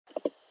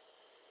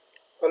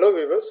Hello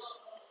viewers,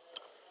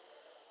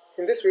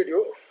 in this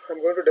video I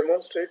am going to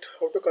demonstrate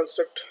how to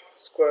construct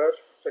square,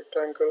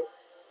 rectangle,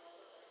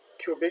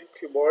 cubic,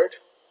 cuboid,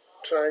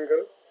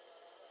 triangle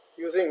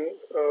using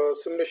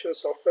simulation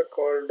software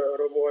called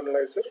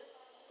RoboAnalyzer.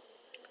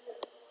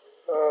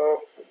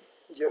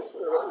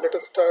 Let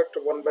us start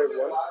one by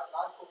one.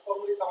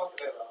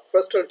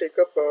 First I'll take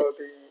up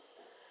the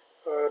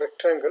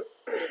rectangle,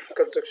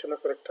 construction of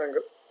a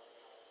rectangle.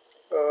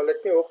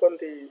 Let me open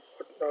the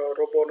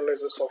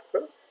RoboAnalyzer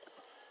software.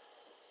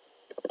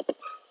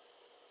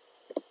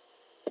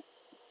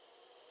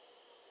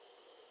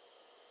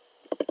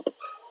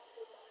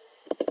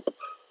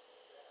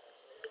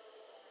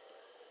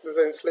 This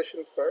is an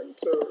installation file,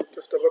 so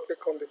just double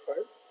click on the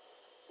file.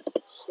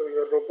 So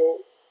your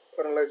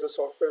RoboAnalyzer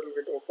software will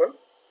get open.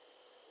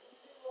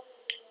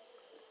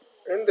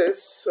 In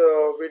this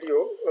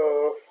video,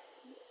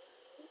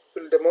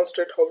 we'll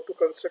demonstrate how to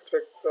construct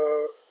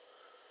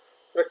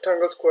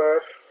rectangle,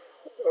 square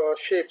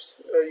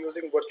shapes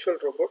using virtual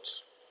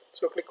robots.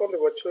 So click on the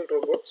virtual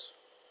robots,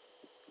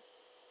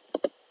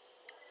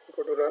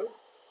 go to run.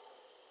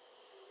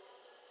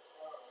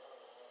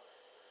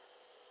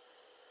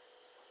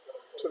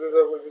 So this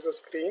is a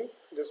screen.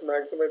 Just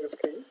maximize the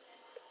screen.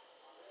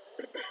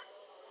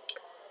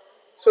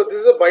 So this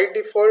is a by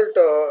default.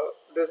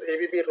 This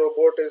ABB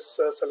robot is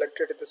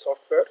selected in the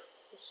software.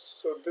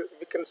 So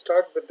we can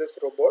start with this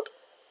robot.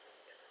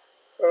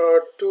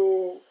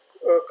 To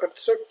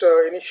construct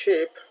any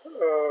shape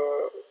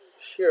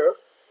here,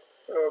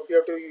 we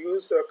have to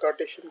use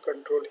Cartesian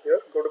control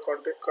here. Go to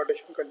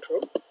Cartesian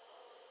control.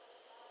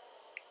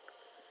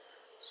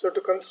 So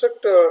to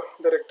construct the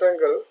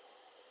rectangle,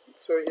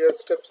 so here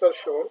steps are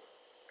shown.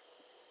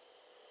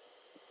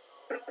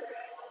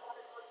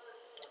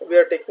 We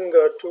are taking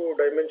two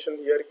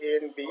dimensions here,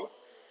 A and B.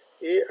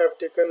 A I have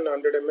taken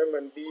 100 mm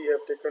and B I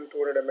have taken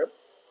 200 mm.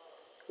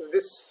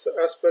 This,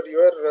 as per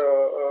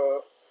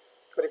your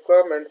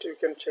requirement, you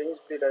can change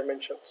the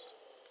dimensions.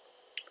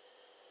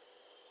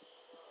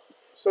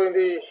 So in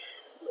the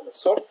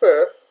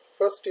software,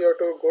 first you have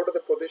to go to the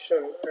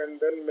position and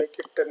then make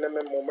it 10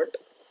 mm moment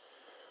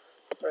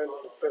and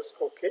press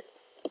OK.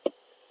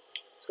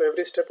 So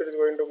every step it is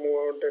going to move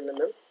on 10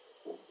 mm.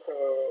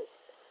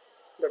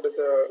 That is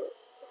a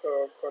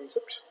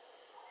concept.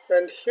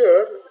 And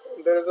here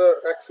there is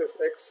a axis,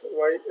 X,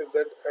 Y,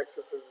 Z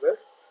axis is there,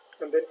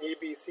 and then A,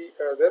 B, C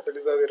are there. That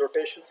is the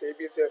rotations. A,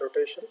 B, C are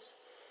rotations,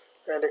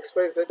 and X,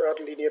 Y, Z are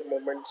linear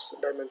moments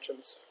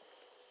dimensions.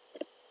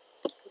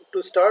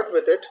 To start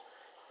with it,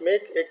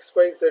 make X,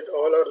 Y, Z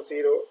all are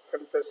 0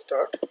 and press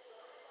start.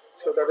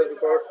 So that is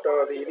got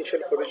the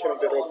initial position of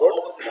the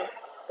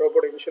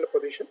robot initial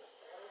position.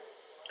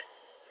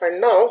 And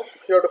now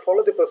you have to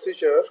follow the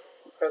procedure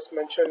as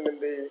mentioned in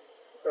the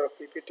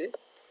PPT.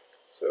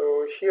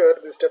 So here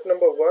the step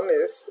number 1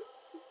 is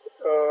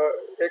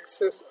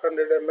X is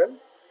 100 mm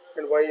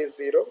and Y is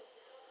 0,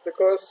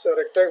 because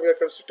rectangle, we are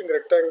constructing a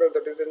rectangle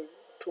that is in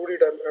 2D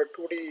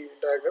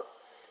diagram,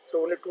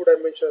 so only 2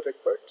 dimensions are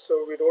required,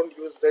 so we don't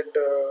use Z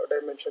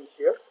dimension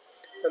here,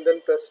 and then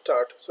press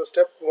start. So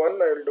step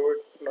 1 I will do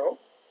it now.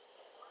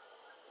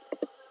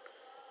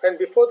 And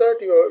before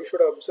that you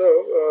should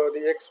observe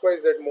the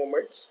XYZ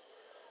movements.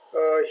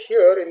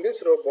 Here in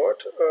this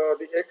robot,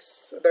 the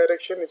X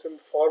direction is in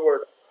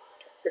forward.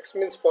 X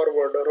means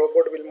forward. A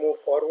robot will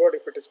move forward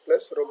if it is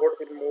plus, robot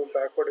will move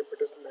backward if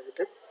it is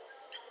negative.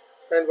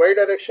 And Y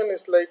direction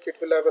is like it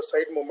will have a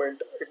side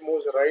movement. It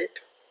moves right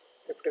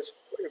if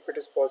it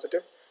is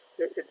positive.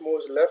 It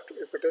moves left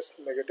if it is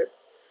negative.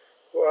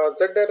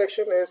 Z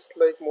direction is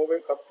like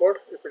moving upward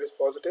if it is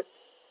positive,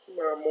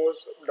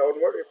 moves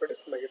downward if it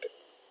is negative.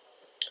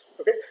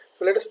 Okay,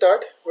 so let us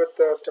start with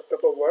step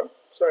number 1.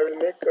 So I will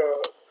make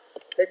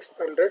X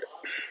 100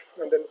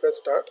 and then press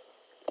start.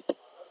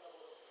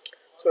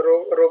 So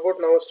robot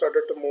now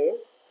started to move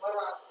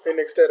in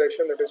X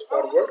direction, that is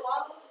forward,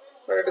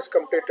 and it is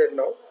completed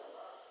now.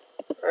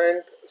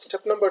 And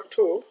step number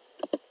 2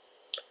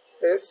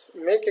 is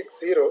make X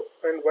 0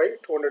 and Y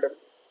 200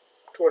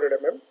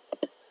 mm.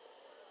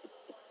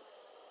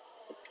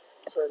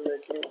 So I am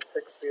making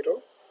X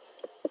 0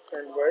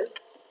 and Y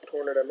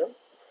 200 mm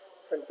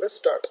and press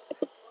start.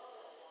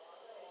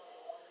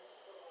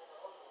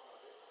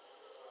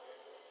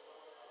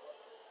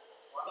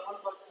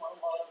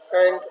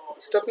 And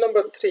step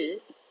number 3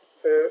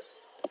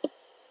 is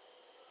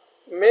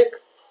make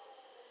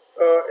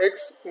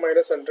X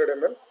minus 100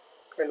 mm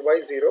and Y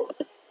 0.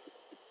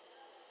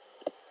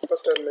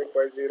 First I will make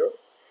Y 0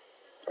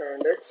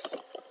 and X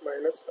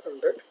minus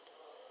 100.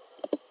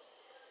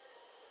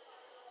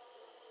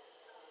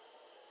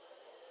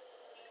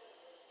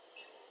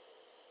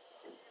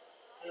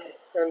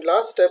 And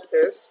last step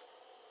is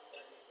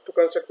to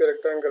construct the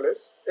rectangle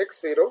is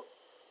X 0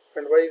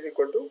 and Y is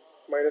equal to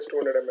minus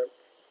 200 mm.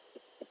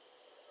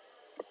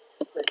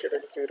 Make it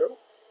X 0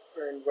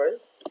 and Y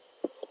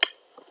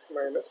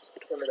minus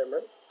 200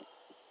 mm.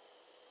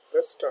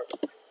 Press start.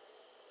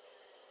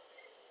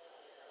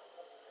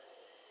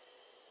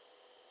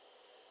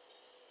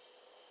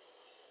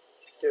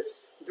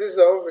 Yes, this is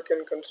how we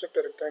can construct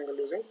a rectangle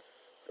using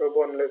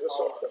RoboAnalyzer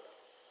software.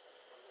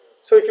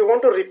 So if you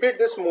want to repeat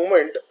this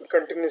movement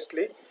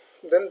continuously,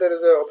 then there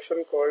is an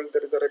option called,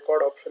 there is a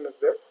record option is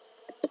there.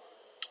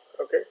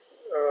 Okay,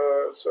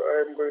 so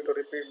I am going to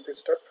repeat this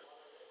step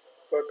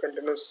for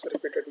continuous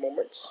repeated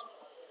movements.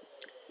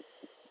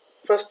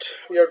 First,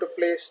 we have to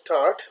play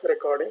start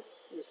recording.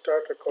 You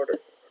start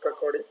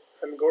recording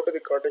and go to the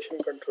Cartesian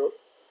control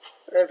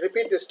and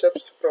repeat the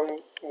steps from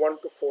 1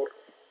 to 4.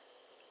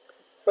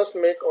 First,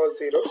 make all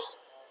zeros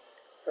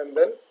and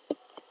then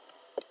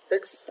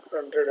x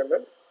 100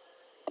 mm,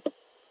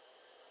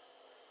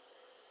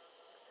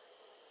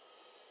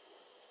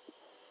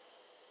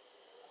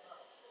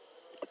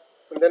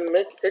 and then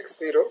make x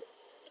 0,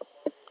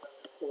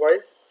 y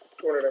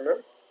 200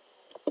 mm,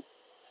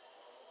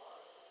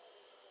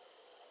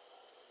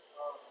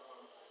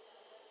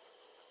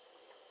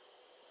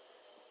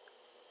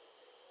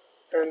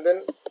 and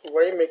then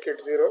y make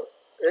it 0,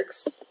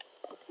 x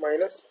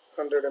minus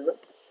 100 mm,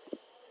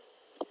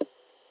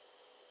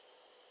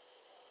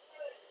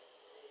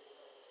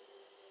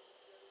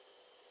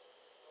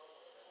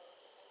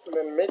 and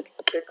then make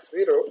x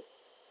 0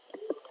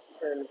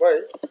 and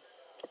y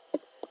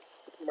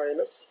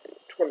minus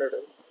 200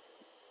 mm.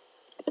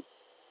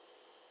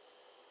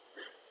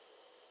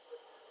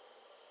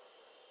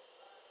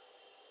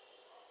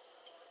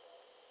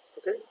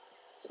 Okay,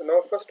 so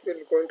now first we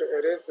are going to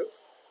erase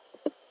this,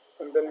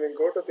 and then we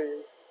go to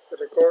the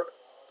record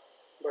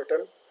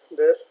button.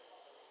 There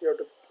you have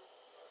to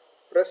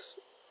press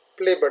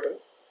play button.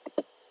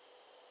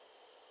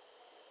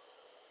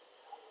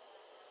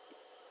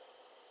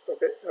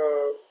 Okay,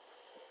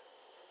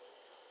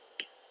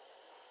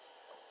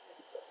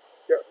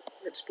 yeah,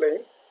 it's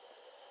playing.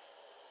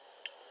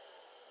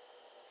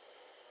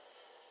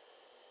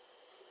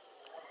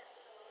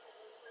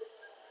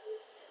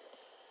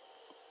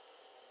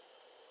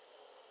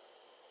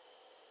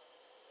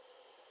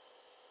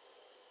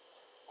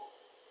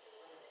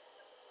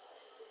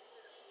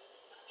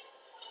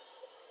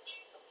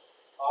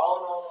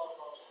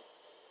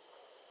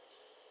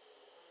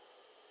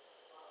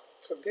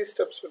 So these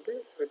steps will be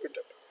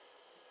repeated.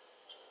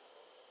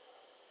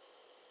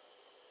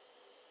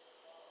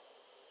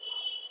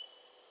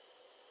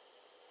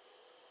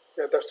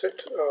 Yeah, that's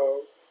it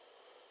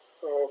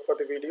for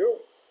the video.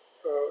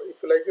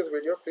 If you like this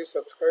video, please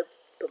subscribe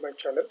to my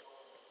channel.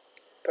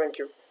 Thank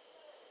you.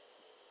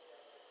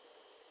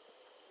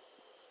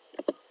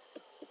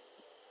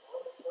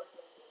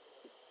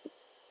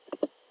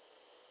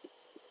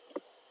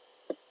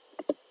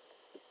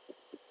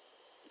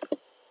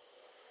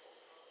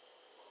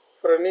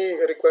 For any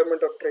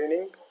requirement of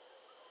training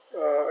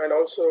and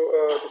also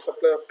the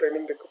supply of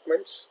training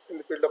equipments in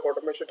the field of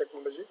automation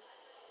technology,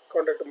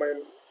 contact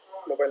my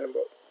mobile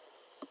number.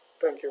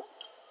 Thank you.